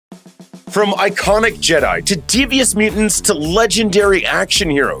From iconic Jedi to devious mutants to legendary action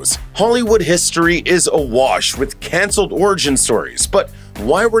heroes, Hollywood history is awash with cancelled origin stories. But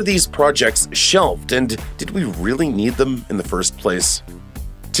why were these projects shelved, and did we really need them in the first place?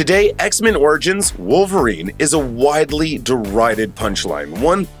 Today, X-Men Origins Wolverine is a widely derided punchline,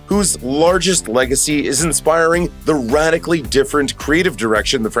 one whose largest legacy is inspiring the radically different creative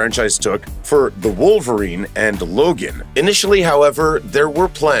direction the franchise took for the Wolverine and Logan. Initially, however, there were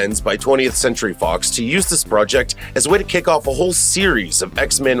plans by 20th Century Fox to use this project as a way to kick off a whole series of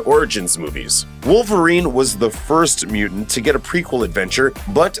X-Men Origins movies. Wolverine was the first mutant to get a prequel adventure,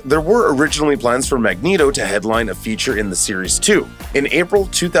 but there were originally plans for Magneto to headline a feature in the series too. In April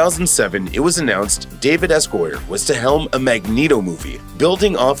 2007, it was announced David S. Goyer was to helm a Magneto movie,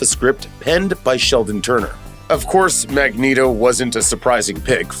 building off a script penned by Sheldon Turner. Of course, Magneto wasn't a surprising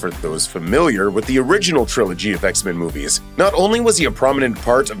pick for those familiar with the original trilogy of X-Men movies. Not only was he a prominent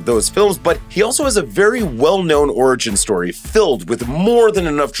part of those films, but he also has a very well-known origin story filled with more than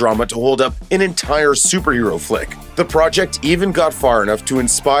enough drama to hold up an entire superhero flick. The project even got far enough to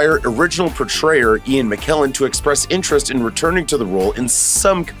inspire original portrayer Ian McClane to express interest in returning to the role in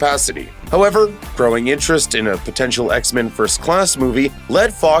some capacity. However, growing interest in a potential X-Men First Class movie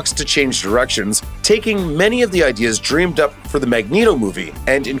led Fox to change directions, taking many of the ideas dreamed up for the Magneto movie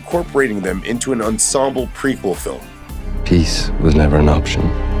and incorporating them into an ensemble prequel film. Peace was never an option.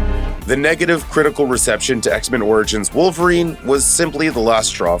 The negative critical reception to X-Men Origins Wolverine was simply the last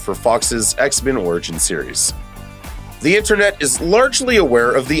straw for Fox's X-Men Origins series. The internet is largely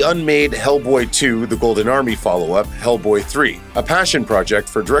aware of the unmade Hellboy 2 The Golden Army follow-up, Hellboy 3, a passion project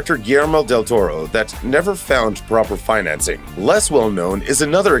for director Guillermo del Toro that never found proper financing. Less well known is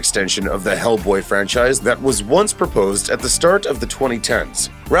another extension of the Hellboy franchise that was once proposed at the start of the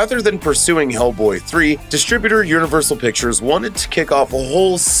 2010s. Rather than pursuing Hellboy 3, distributor Universal Pictures wanted to kick off a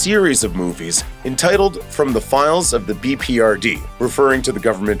whole series of movies entitled From the Files of the BPRD, referring to the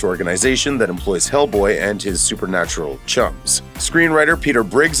government organization that employs Hellboy and his supernatural chums. Screenwriter Peter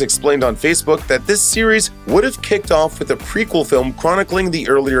Briggs explained on Facebook that this series would have kicked off with a prequel film chronicling the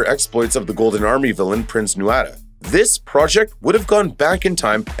earlier exploits of the Golden Army villain Prince Nuada. This project would have gone back in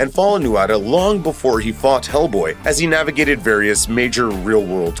time and followed Nuada long before he fought Hellboy as he navigated various major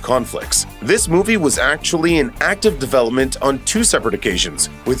real-world conflicts. This movie was actually in active development on two separate occasions,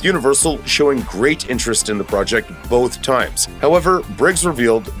 with Universal showing great interest in the project both times. However, Briggs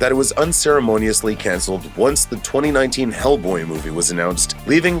revealed that it was unceremoniously cancelled once the 2019 Hellboy movie was announced,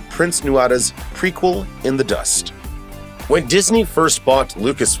 leaving Prince Nuada's prequel in the dust. When Disney first bought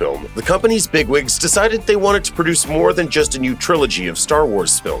Lucasfilm, the company's bigwigs decided they wanted to produce more than just a new trilogy of Star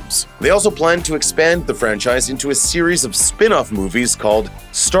Wars films. They also planned to expand the franchise into a series of spin-off movies called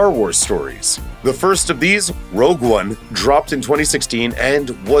Star Wars Stories. The first of these, Rogue One, dropped in 2016 and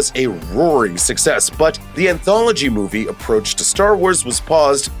was a roaring success, but the anthology movie approach to Star Wars was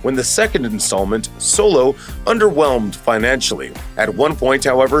paused when the second installment, Solo, underwhelmed financially. At one point,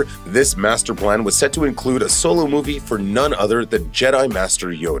 however, this master plan was set to include a Solo movie for none other than Jedi Master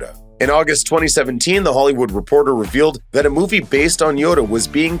Yoda. In August 2017, The Hollywood Reporter revealed that a movie based on Yoda was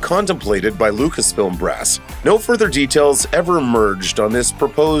being contemplated by Lucasfilm brass. No further details ever emerged on this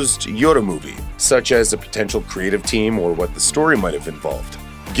proposed Yoda movie, such as a potential creative team or what the story might have involved.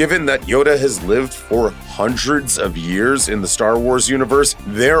 Given that Yoda has lived for hundreds of years in the Star Wars universe,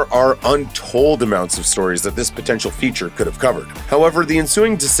 there are untold amounts of stories that this potential feature could have covered. However, the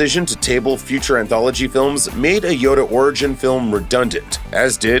ensuing decision to table future anthology films made a Yoda origin film redundant,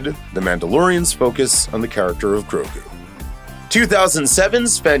 as did The Mandalorian's focus on the character of Grogu.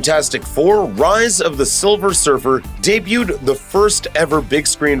 2007's Fantastic Four: Rise of the Silver Surfer debuted the first ever big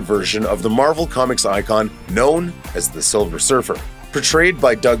screen version of the Marvel Comics icon known as the Silver Surfer. Portrayed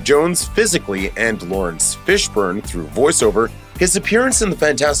by Doug Jones physically and Lawrence Fishburne through voiceover, his appearance in the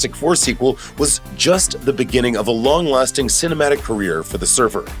Fantastic Four sequel was just the beginning of a long-lasting cinematic career for the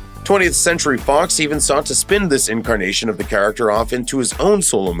Surfer. 20th Century Fox even sought to spin this incarnation of the character off into his own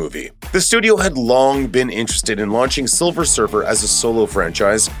solo movie. The studio had long been interested in launching Silver Surfer as a solo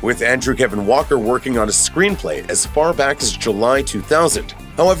franchise, with Andrew Kevin Walker working on a screenplay as far back as July 2000.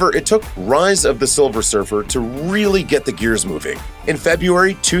 However, it took Rise of the Silver Surfer to really get the gears moving. In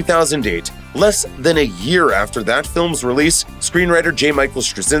February 2008, less than a year after that film's release, screenwriter J. Michael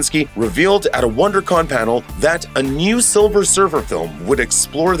Straczynski revealed at a WonderCon panel that a new Silver Surfer film would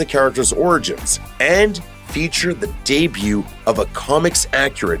explore the character's origins and feature the debut of a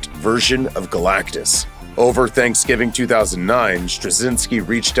comics-accurate version of Galactus. Over Thanksgiving 2009, Straczynski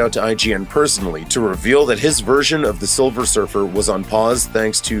reached out to IGN personally to reveal that his version of The Silver Surfer was on pause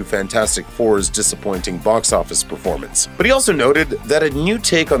thanks to Fantastic Four's disappointing box office performance. But he also noted that a new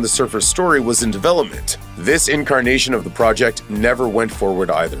take on the Surfer's story was in development. This incarnation of the project never went forward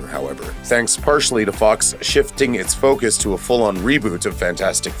either, however, thanks partially to Fox shifting its focus to a full-on reboot of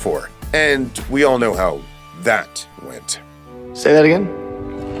Fantastic Four. And we all know how that went. Say that again?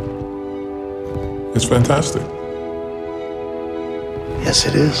 It's fantastic. Yes,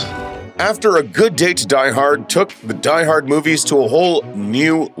 it is. After A Good Day to Die Hard took the Die Hard movies to a whole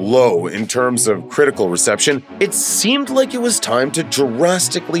new low in terms of critical reception, it seemed like it was time to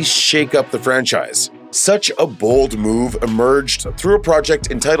drastically shake up the franchise. Such a bold move emerged through a project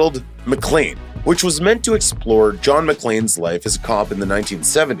entitled McClane, which was meant to explore John McClane's life as a cop in the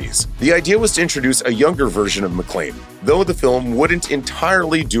 1970s. The idea was to introduce a younger version of McClane, though the film wouldn't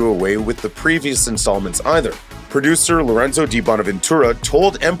entirely do away with the previous installments either. Producer Lorenzo Di Bonaventura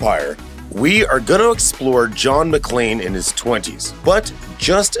told Empire, "We are going to explore John McClane in his 20s, but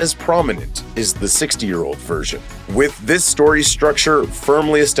just as prominent is the 60-year-old version." With this story structure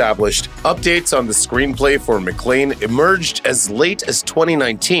firmly established, updates on the screenplay for McClane emerged as late as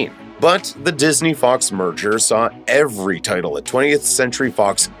 2019. But the Disney-Fox merger saw every title at 20th Century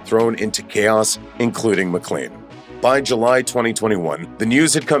Fox thrown into chaos, including McClane. By July 2021, the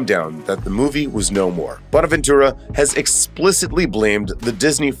news had come down that the movie was no more. Bonaventura has explicitly blamed the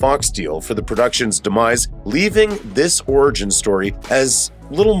Disney-Fox deal for the production's demise, leaving this origin story as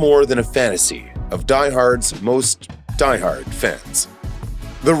little more than a fantasy of Die Hard's most die-hard fans.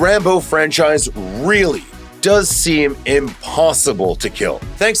 The Rambo franchise really does seem impossible to kill.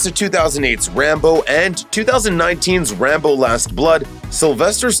 Thanks to 2008's Rambo and 2019's Rambo Last Blood,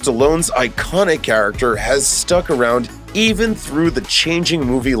 Sylvester Stallone's iconic character has stuck around even through the changing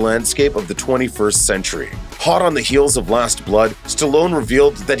movie landscape of the 21st century. Hot on the heels of Last Blood, Stallone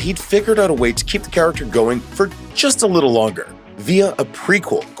revealed that he'd figured out a way to keep the character going for just a little longer, via a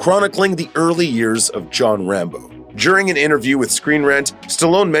prequel chronicling the early years of John Rambo. During an interview with Screen Rant,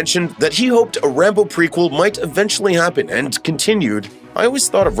 Stallone mentioned that he hoped a Rambo prequel might eventually happen and continued, "I always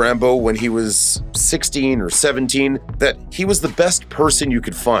thought of Rambo when he was 16 or 17, that he was the best person you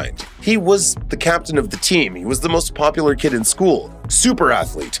could find. He was the captain of the team, he was the most popular kid in school, super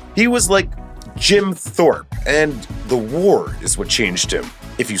athlete. He was like Jim Thorpe, and the war is what changed him.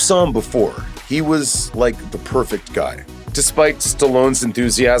 If you saw him before, he was like the perfect guy." Despite Stallone's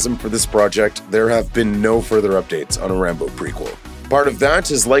enthusiasm for this project, there have been no further updates on a Rambo prequel. Part of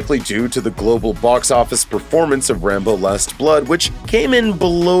that is likely due to the global box office performance of Rambo Last Blood, which came in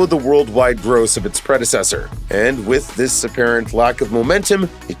below the worldwide gross of its predecessor. And with this apparent lack of momentum,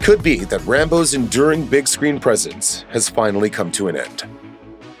 it could be that Rambo's enduring big screen presence has finally come to an end.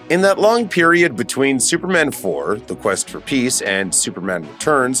 In that long period between Superman 4, The Quest for Peace, and Superman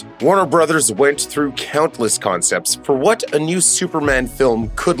Returns, Warner Brothers went through countless concepts for what a new Superman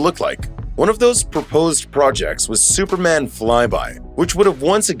film could look like. One of those proposed projects was Superman Flyby, which would have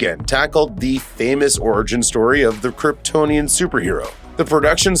once again tackled the famous origin story of the Kryptonian superhero. The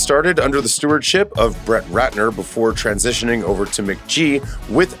production started under the stewardship of Brett Ratner before transitioning over to McG,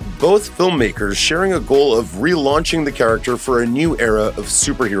 with both filmmakers sharing a goal of relaunching the character for a new era of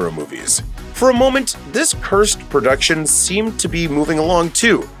superhero movies. For a moment, this cursed production seemed to be moving along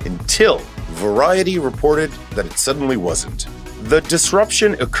too, until Variety reported that it suddenly wasn't. The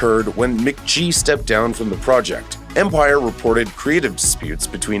disruption occurred when McG stepped down from the project. Empire reported creative disputes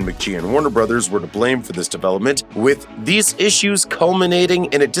between McG and Warner Brothers were to blame for this development, with these issues culminating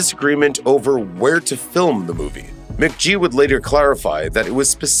in a disagreement over where to film the movie. McG would later clarify that it was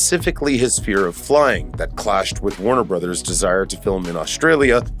specifically his fear of flying that clashed with Warner Brothers' desire to film in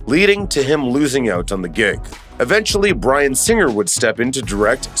Australia, leading to him losing out on the gig. Eventually, Bryan Singer would step in to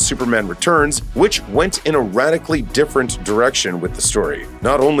direct Superman Returns, which went in a radically different direction with the story,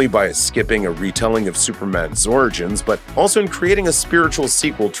 not only by skipping a retelling of Superman's origins, but also in creating a spiritual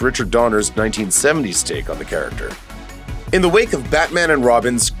sequel to Richard Donner's 1970s take on the character. In the wake of Batman and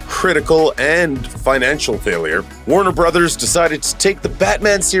Robin's critical and financial failure, Warner Brothers decided to take the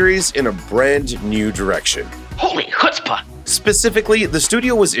Batman series in a brand new direction. Holy chutzpah! Specifically, the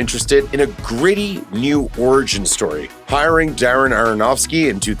studio was interested in a gritty new origin story, hiring Darren Aronofsky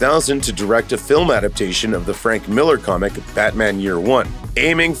in 2000 to direct a film adaptation of the Frank Miller comic Batman Year One.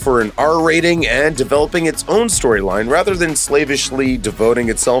 Aiming for an R rating and developing its own storyline rather than slavishly devoting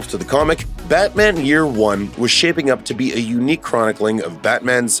itself to the comic, Batman Year One was shaping up to be a unique chronicling of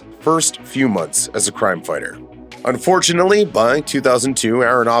Batman's first few months as a crime fighter. Unfortunately, by 2002,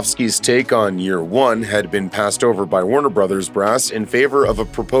 Aronofsky's take on Year One had been passed over by Warner Brothers brass in favor of a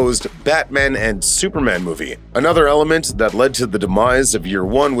proposed Batman and Superman movie. Another element that led to the demise of Year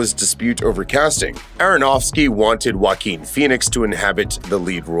One was dispute over casting. Aronofsky wanted Joaquin Phoenix to inhabit the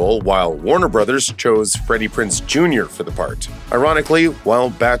lead role, while Warner Brothers chose Freddie Prinze Jr. for the part. Ironically, while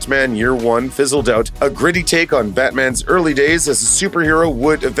Batman Year One fizzled out, a gritty take on Batman's early days as a superhero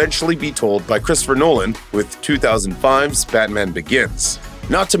would eventually be told by Christopher Nolan with 2005's Batman Begins.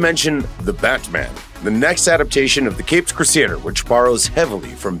 Not to mention The Batman, the next adaptation of The Caped Crusader, which borrows heavily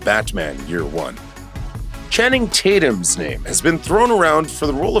from Batman Year One. Channing Tatum's name has been thrown around for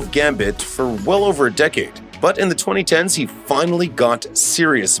the role of Gambit for well over a decade, but in the 2010s he finally got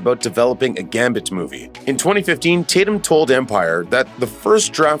serious about developing a Gambit movie. In 2015, Tatum told Empire that the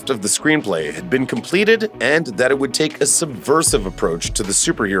first draft of the screenplay had been completed and that it would take a subversive approach to the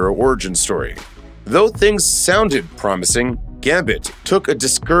superhero origin story. Though things sounded promising, Gambit took a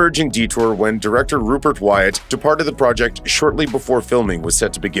discouraging detour when director Rupert Wyatt departed the project shortly before filming was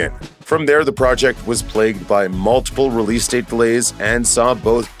set to begin. From there, the project was plagued by multiple release date delays and saw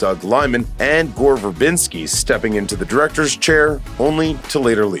both Doug Liman and Gore Verbinski stepping into the director's chair, only to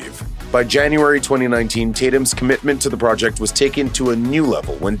later leave. By January 2019, Tatum's commitment to the project was taken to a new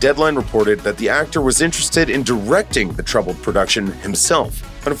level when Deadline reported that the actor was interested in directing the troubled production himself.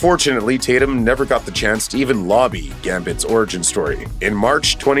 Unfortunately, Tatum never got the chance to even lobby Gambit's origin story. In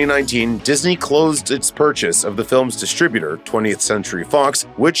March 2019, Disney closed its purchase of the film's distributor, 20th Century Fox,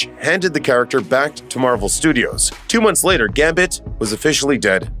 which handed the character back to Marvel Studios. 2 months later, Gambit was officially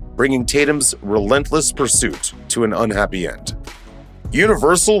dead, bringing Tatum's relentless pursuit to an unhappy end.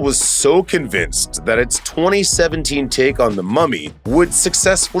 Universal was so convinced that its 2017 take on The Mummy would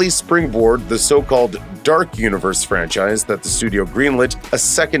successfully springboard the so-called Dark Universe franchise that the studio greenlit a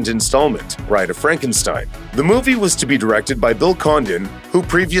second installment, Bride of Frankenstein. The movie was to be directed by Bill Condon, who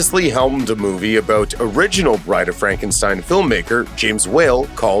previously helmed a movie about original Bride of Frankenstein filmmaker James Whale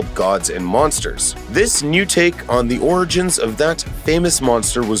called Gods and Monsters. This new take on the origins of that famous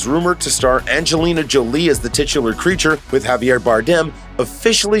monster was rumored to star Angelina Jolie as the titular creature, with Javier Bardem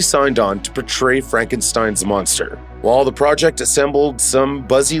officially signed on to portray Frankenstein's monster. While the project assembled some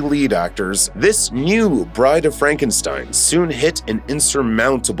buzzy lead actors, this new Bride of Frankenstein soon hit an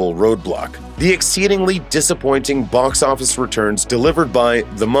insurmountable roadblock. The exceedingly disappointing box office returns delivered by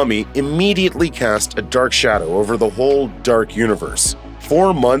The Mummy immediately cast a dark shadow over the whole Dark Universe.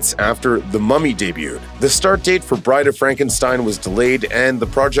 4 months after The Mummy debuted, the start date for Bride of Frankenstein was delayed and the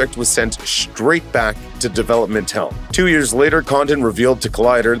project was sent straight back to development hell. 2 years later, Condon revealed to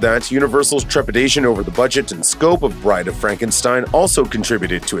Collider that Universal's trepidation over the budget and scope of Bride of Frankenstein also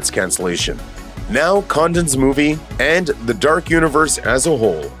contributed to its cancellation. Now, Condon's movie and the Dark Universe as a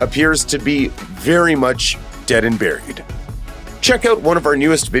whole appears to be very much dead and buried. Check out one of our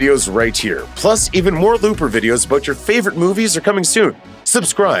newest videos right here. Plus, even more Looper videos about your favorite movies are coming soon.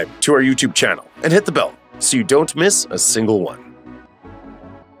 Subscribe to our YouTube channel and hit the bell so you don't miss a single one.